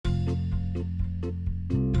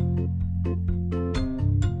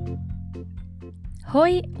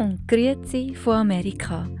Hoi und Grüezi von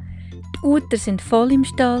Amerika. Die Uter sind voll im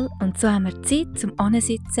Stall und so haben wir Zeit zum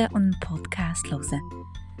Ansitzen und einen Podcast zu hören.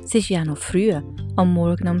 Es ist ja noch früh, am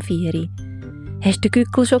Morgen um 4 Uhr. Hast du den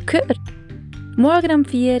Gückel schon gehört? Morgen um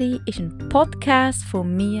 4 Uhr ist ein Podcast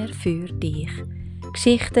von mir für dich.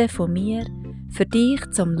 Geschichten von mir für dich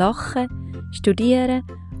zum Lachen, Studieren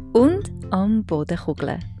und am Boden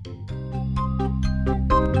kugeln.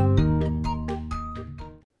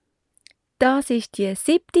 Das ist die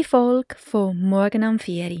 7. Folge von Morgen um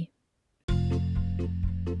 4 Uhr.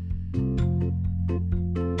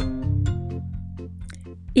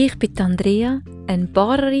 Ich bin Andrea, eine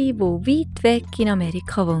Bäuerin, die weit weg in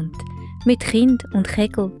Amerika wohnt. Mit Kind und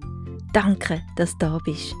Kegel. Danke, dass du da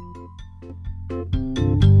bist.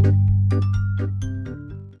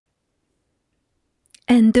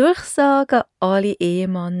 Eine Durchsage an alle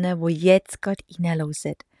Ehemänner, die jetzt gerade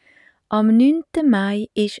reinhören. Am 9. Mai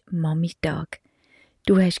ist Mami-Tag.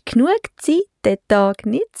 Du hast genug Zeit, den Tag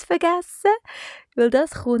nicht zu vergessen, weil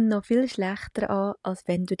das kommt noch viel schlechter an, als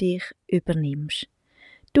wenn du dich übernimmst.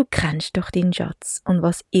 Du kennst doch deinen Schatz und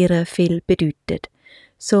was ihr viel bedeutet.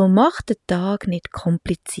 So mach den Tag nicht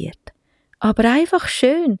kompliziert. Aber einfach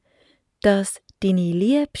schön, dass deine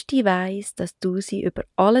Liebste weiss, dass du sie über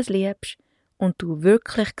alles liebst und du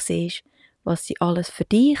wirklich siehst, was sie alles für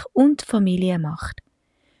dich und die Familie macht.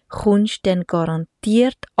 Kommst dann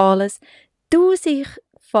garantiert alles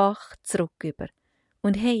 1000-fach zurück über.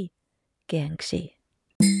 Und hey, gern geschehen.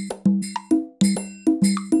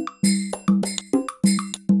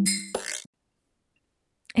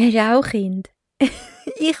 Hast du auch Kind?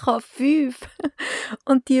 Ich habe 5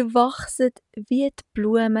 und die wachsen wie die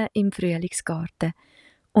Blumen im Frühlingsgarten.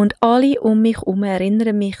 Und alle um mich herum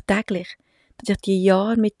erinnern mich täglich, dass ich die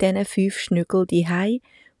Jahre mit diesen 5 Schnügel daheim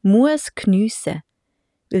muss geniessen,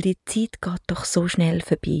 weil die Zeit geht doch so schnell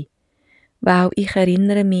vorbei. Wow, ich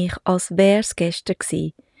erinnere mich, als wär's gestern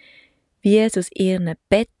gewesen, wie sie aus ihren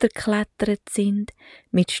Betten geklettert sind,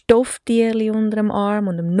 mit Stofftierli unter dem Arm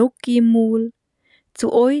und einem Nucki im Maul, zu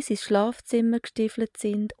uns ins Schlafzimmer gestiefelt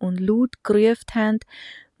sind und laut gerufen haben: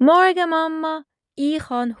 «Morgen, Mama, ich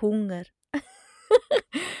habe Hunger!»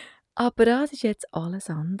 Aber das ist jetzt alles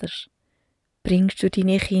anders. Bringst du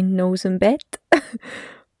deine Kinder aus dem Bett?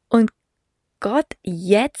 Und gerade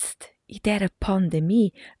jetzt, in dieser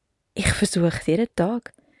Pandemie, ich versuche es jeden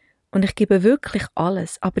Tag. Und ich gebe wirklich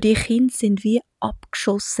alles. Aber die Kinder sind wie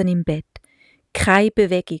abgeschossen im Bett. Keine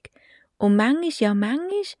Bewegung. Und manchmal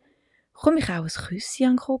komme ich auch ein Küsschen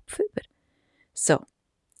an den Kopf über. So,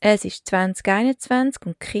 es ist 2021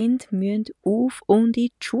 und die Kinder müssen auf und in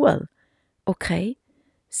die Schule. Okay?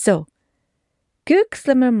 So,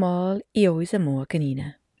 güchseln wir mal in unseren Morgen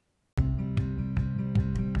hinein.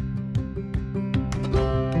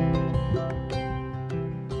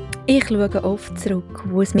 Ich schaue oft zurück,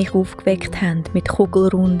 wo es mich aufgeweckt haben, mit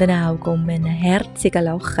kugelrunden Augen und einem herzigen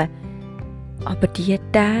Lachen. Aber diese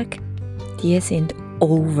Tage, die sind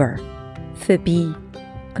over. Vorbei.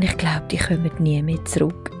 Und ich glaube, die kommen nie mehr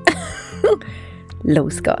zurück.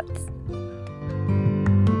 Los geht's.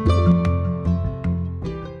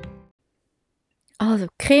 Also,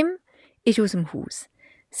 Kim ist aus dem Haus.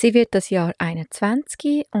 Sie wird das Jahr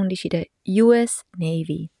 21 und ist in der US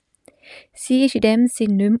Navy. Sie ist in dem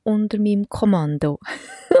Sinn nicht mehr unter meinem Kommando.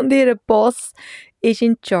 Und ihr Boss ist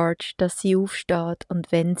in charge, dass sie aufsteht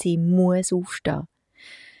und wenn sie muss aufstehen.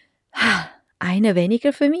 Einer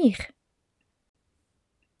weniger für mich.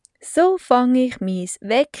 So fange ich mein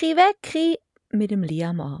Wecki mit dem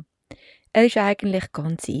Liam an. Er ist eigentlich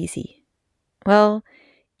ganz easy. Well,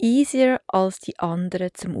 easier als die anderen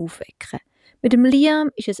zum Aufwecken. Mit dem Liam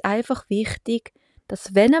ist es einfach wichtig,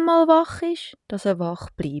 dass wenn er mal wach ist, dass er wach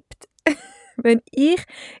bleibt. Wenn ich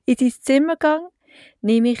in sein Zimmer gehe,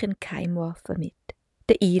 nehme ich eine Geheimwaffe mit.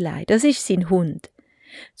 Den Eli, das ist sein Hund.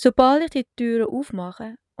 Sobald ich die Türe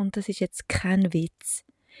aufmache, und das ist jetzt kein Witz,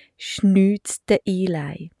 schnüzt der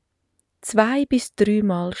Eli. 2 bis 3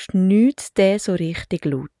 Mal schnüzt der so richtig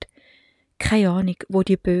laut. Keine Ahnung, wo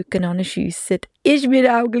die Bögen anschiessen. Ist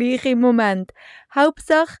mir auch gleich im Moment.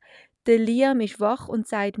 Hauptsache, der Liam ist wach und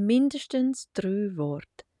sagt mindestens 3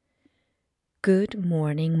 Worte. Good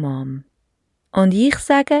morning, Mom. Und ich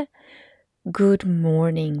sage Good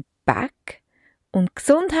morning back und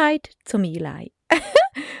Gesundheit zum Eli.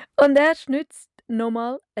 Und er schnützt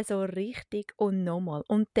nochmal so richtig und nochmal.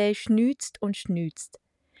 Und der schnützt und schnützt.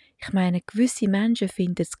 Ich meine, gewisse Menschen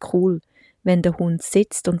finden es cool, wenn der Hund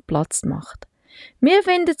sitzt und Platz macht. Wir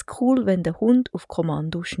finden es cool, wenn der Hund auf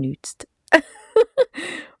Kommando schnützt.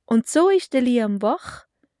 Und so ist der Liam wach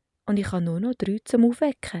und ich habe nur noch 3 zum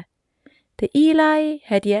Aufwecken. Der Eli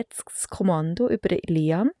hat jetzt das Kommando über den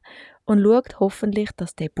Liam und schaut hoffentlich,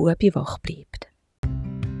 dass der Bubi wach bleibt.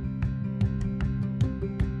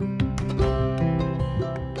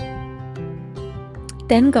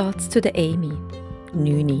 Dann geht's zu der Amy,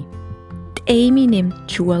 9. Die Amy nimmt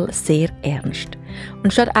die Schule sehr ernst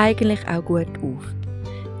und steht eigentlich auch gut auf.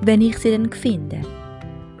 Wenn ich sie dann finde,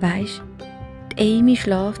 weisst, die Amy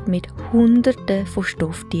schläft mit Hunderten von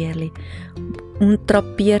Stofftierchen und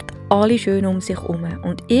drapiert alle schön um sich herum.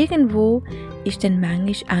 Und irgendwo ist dann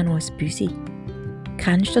manchmal auch noch ein Büsi.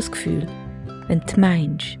 Kennst du das Gefühl, wenn du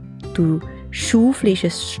meinst, du schaufelst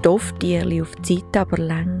ein Stofftierchen auf die Seite, aber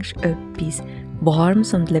längst etwas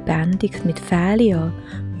Warmes und Lebendiges mit Fähli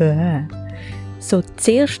an? So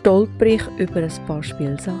zuerst stolper ich über ein paar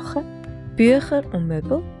Spielsachen, Bücher und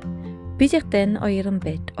Möbel, bis ich dann an ihrem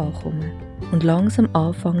Bett ankomme und langsam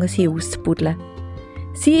anfange, sie auszubuddeln.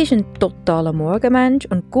 Sie ist ein totaler Morgenmensch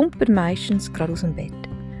und kumpelt meistens gerade aus dem Bett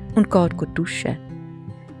und geht duschen.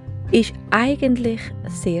 Ist eigentlich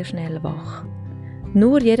sehr schnell wach.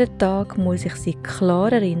 Nur jeden Tag muss ich sie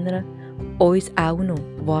klar erinnern, uns auch noch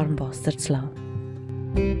warm Wasser zu lassen.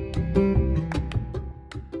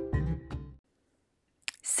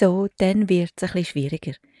 So, dann wird es ein bisschen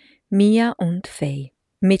schwieriger. Mia und Faye,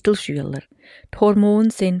 Mittelschüler. Die Hormone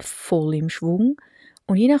sind voll im Schwung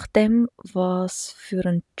und je nachdem, was für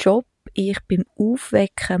einen Job ich beim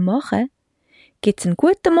Aufwecken mache, gibt es einen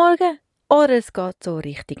guten Morgen oder es geht so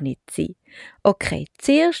richtig nicht sein. Okay,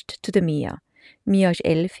 zuerst zu der Mia. Mia ist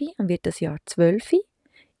 11 und wird das Jahr 12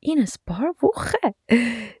 in ein paar Wochen.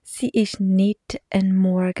 Sie ist nicht ein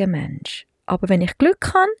Morgenmensch. Aber wenn ich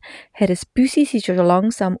Glück habe, hat ein Büsi sie schon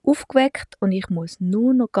langsam aufgeweckt und ich muss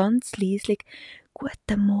nur noch ganz leislich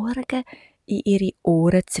 «Guten Morgen» in ihre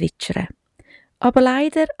Ohren zwitschern. Aber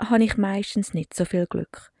leider habe ich meistens nicht so viel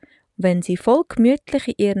Glück. Wenn sie voll gemütlich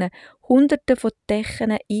in ihren Hunderten von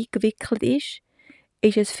Decken eingewickelt ist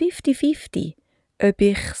es 50-50, ob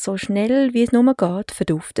ich so schnell wie es nur geht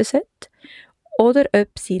verduften sollte oder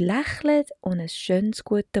ob sie lächelt und ein schönes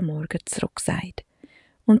 «Guten Morgen» zurück sagt.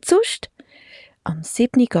 Und sonst, am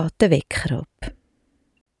 7. geht der Wecker ab.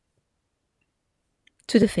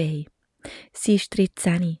 Zu der Fee. Sie ist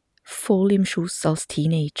 13, voll im Schuss als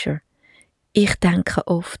Teenager. Ich denke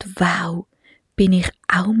oft, wow, bin ich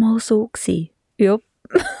auch mal so gewesen? Ja,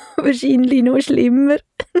 wahrscheinlich noch schlimmer.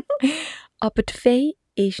 Aber die Fee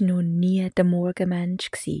war noch nie der Morgenmensch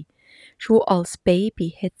gewesen. Schon als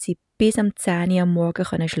Baby hat sie bis am 10 Uhr am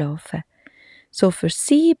Morgen schlafen. So für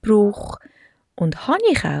sie brauche und habe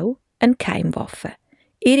ich auch eine Geheimwaffe.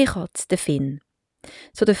 Ihre Katze, der Finn.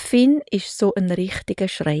 So der Finn ist so ein richtiger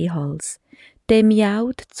Schreihals. Der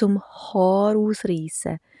miaut zum Haar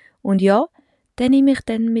ausreissen. Und ja, dann nehme ich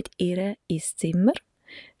dann mit ihr ins Zimmer,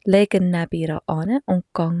 lege ihn neben ihr an und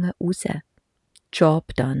gehe raus.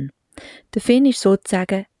 Job done. Der Finn ist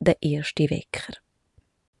sozusagen der erste Wecker.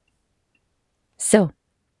 So,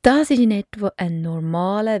 das ist in etwa ein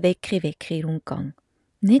normaler Wecki-Wecki-Rundgang.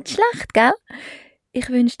 Nicht schlecht, gell? Ich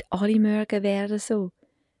wünschte, alle Morgen wären so.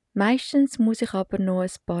 Meistens muss ich aber noch ein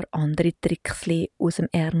paar andere Tricks aus dem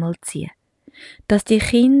Ärmel ziehen, dass die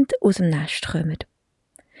Kinder aus dem Nest kommen.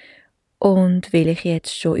 Und weil ich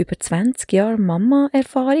jetzt schon über 20 Jahre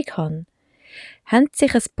Mama-Erfahrung habe, haben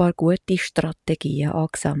sich ein paar gute Strategien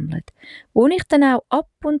angesammelt, die ich dann auch ab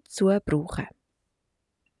und zu brauche.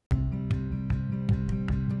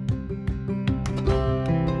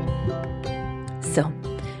 So,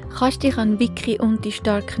 kannst du dich an Vicky und die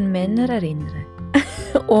starken Männer erinnern?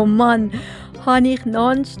 Oh Mann, habe ich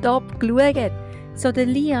nonstop geschaut. So, der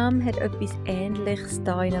Liam hat etwas Ähnliches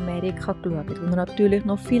hier in Amerika geschaut, wo er natürlich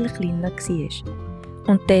noch viel kleiner war.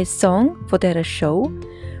 Und diesen Song von dieser Show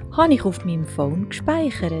habe ich auf meinem Phone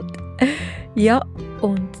gespeichert. Ja,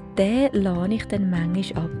 und den lade ich dann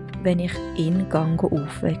manchmal ab, wenn ich ihn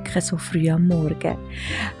aufwecke, so früh am Morgen.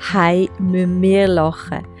 Hey, müssen wir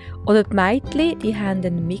lachen. Oder die Mädchen, die haben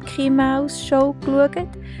eine Mickey Mouse Show geschaut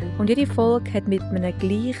und jede Folge hat mit einem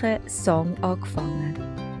gleichen Song angefangen.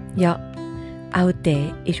 Ja, auch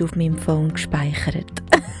der ist auf meinem Phone gespeichert.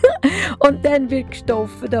 Und dann wird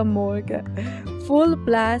gestoffen am Morgen. Voll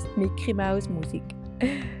bläst Mickey Mouse Musik.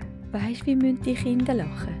 Weisst, wie müssen die Kinder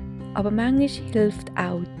lachen? Aber manchmal hilft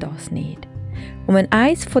auch das nicht. Und wenn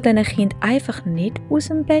eins von diesen Kindern einfach nicht aus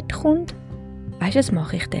dem Bett kommt, weisst du, was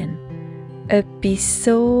mache ich dann? Etwas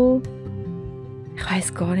so, ich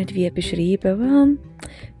weiss gar nicht, wie beschreiben.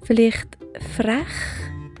 Vielleicht frech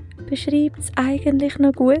beschreibt es eigentlich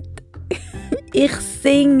noch gut. Ich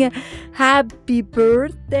singe Happy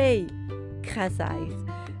Birthday. Kein Seich.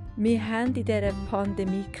 Wir haben in dieser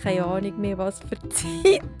Pandemie keine Ahnung mehr, was für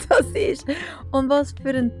Zeit das ist und was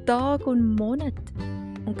für ein Tag und Monat.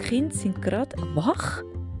 Und die Kinder sind gerade wach.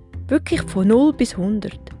 Wirklich von 0 bis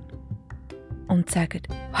 100. Und sagen,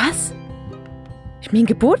 was? Ist mein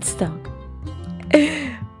Geburtstag?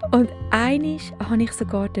 Und einmal habe ich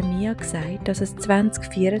sogar der Mia gesagt, dass es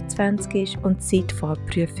 2024 ist und die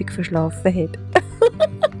Zeitfahrprüfung verschlafen hat.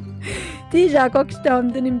 Die ist auch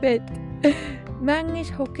gestanden im Bett.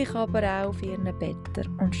 Manchmal hocke ich aber auch auf ihren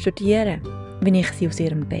Betten und studiere, wenn ich sie aus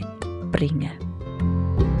ihrem Bett bringe.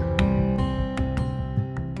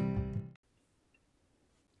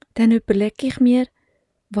 Dann überlege ich mir,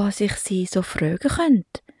 was ich sie so fragen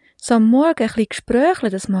könnte. So am Morgen ein bisschen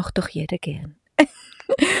Gesprächeln, das macht doch jeder gern.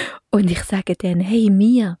 Und ich sage dann, hey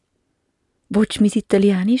Mia, willst du mein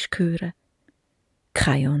Italienisch hören?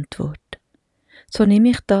 Keine Antwort. So nehme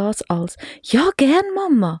ich das als, ja gern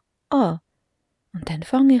Mama, an. Und dann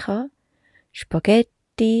fange ich an.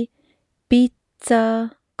 Spaghetti,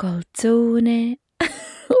 Pizza, Calzone.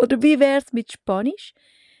 Oder wie wär's mit Spanisch?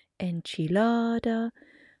 Enchilada,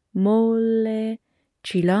 Mole,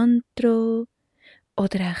 Cilantro.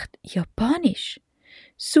 Oder echt Japanisch?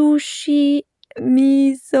 Sushi,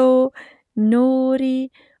 Miso,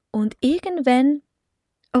 Nori. Und irgendwann...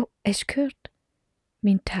 Oh, hast du gehört?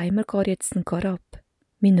 Mein Timer geht jetzt gar ab.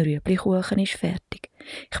 Mein Rüeblikuchen ist fertig.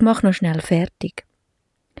 Ich mache noch schnell fertig.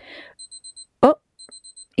 Oh,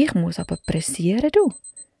 ich muss aber pressieren, du.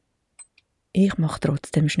 Ich mache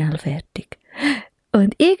trotzdem schnell fertig.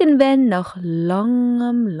 Und irgendwann, nach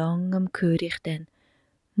langem, höre ich dann,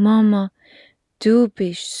 Mama, du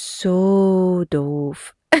bist so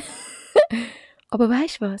doof. Aber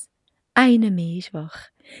weisst du was? Einer mehr ist wach.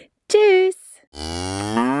 Tschüss!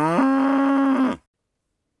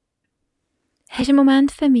 Hast du einen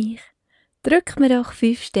Moment für mich? Drück mir doch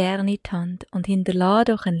 5 Sterne in die Hand und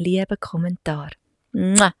hinterlasse doch einen lieben Kommentar.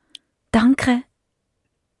 Mua. Danke!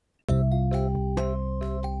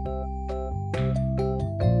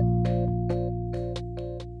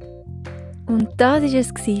 Und das war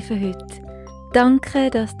es für heute. Danke,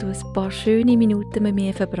 dass du ein paar schöne Minuten mit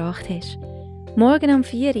mir verbracht hast. Morgen um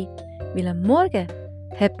 4 Uhr, weil am Morgen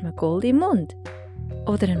hat man Gold im Mund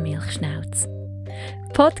oder einen Milchschnauz.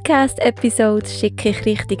 Podcast-Episodes schicke ich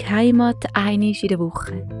Richtung Heimat einmal in der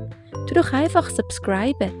Woche. Tu doch einfach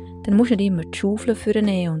subscriben, dann musst du nicht immer die Schaufel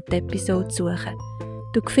vornehmen und die Episode suchen.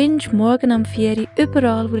 Du findest morgen um 4 Uhr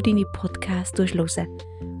überall, wo du deine Podcasts hörst.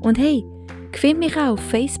 Und hey, find mich auch auf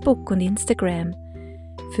Facebook und Instagram.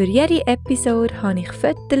 Für jede Episode habe ich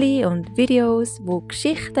Fotos und Videos, die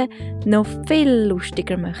Geschichten noch viel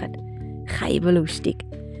lustiger machen. Lustig.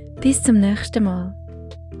 Bis zum nächsten Mal.